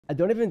I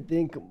don't even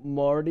think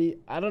Marty.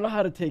 I don't know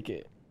how to take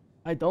it.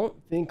 I don't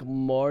think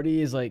Marty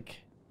is like.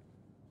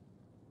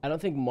 I don't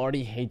think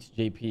Marty hates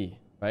JP,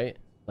 right?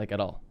 Like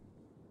at all.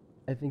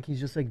 I think he's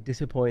just like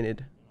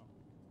disappointed.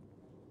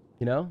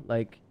 You know,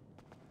 like.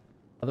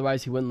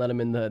 Otherwise, he wouldn't let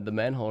him in the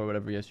manhole or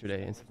whatever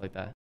yesterday and stuff like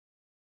that.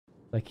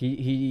 Like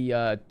he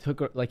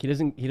took like he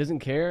doesn't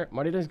care.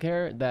 Marty doesn't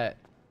care that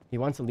he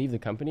wants to leave the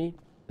company.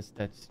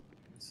 That's.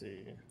 Let's see.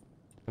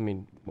 I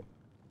mean,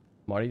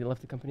 Marty left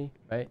the company,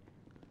 right?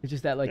 It's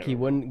just that like Yeah, he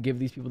well, wouldn't give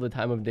these people the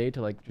time of day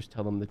to like just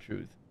tell them the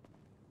truth,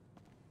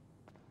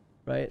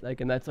 right? Like,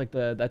 and that's like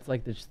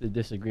just the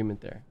disagreement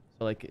there.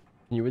 So like,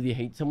 can you really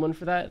hate someone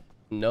for that?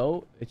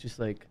 No, it's just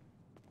like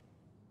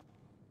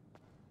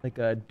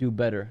a do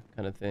better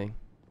kind of thing.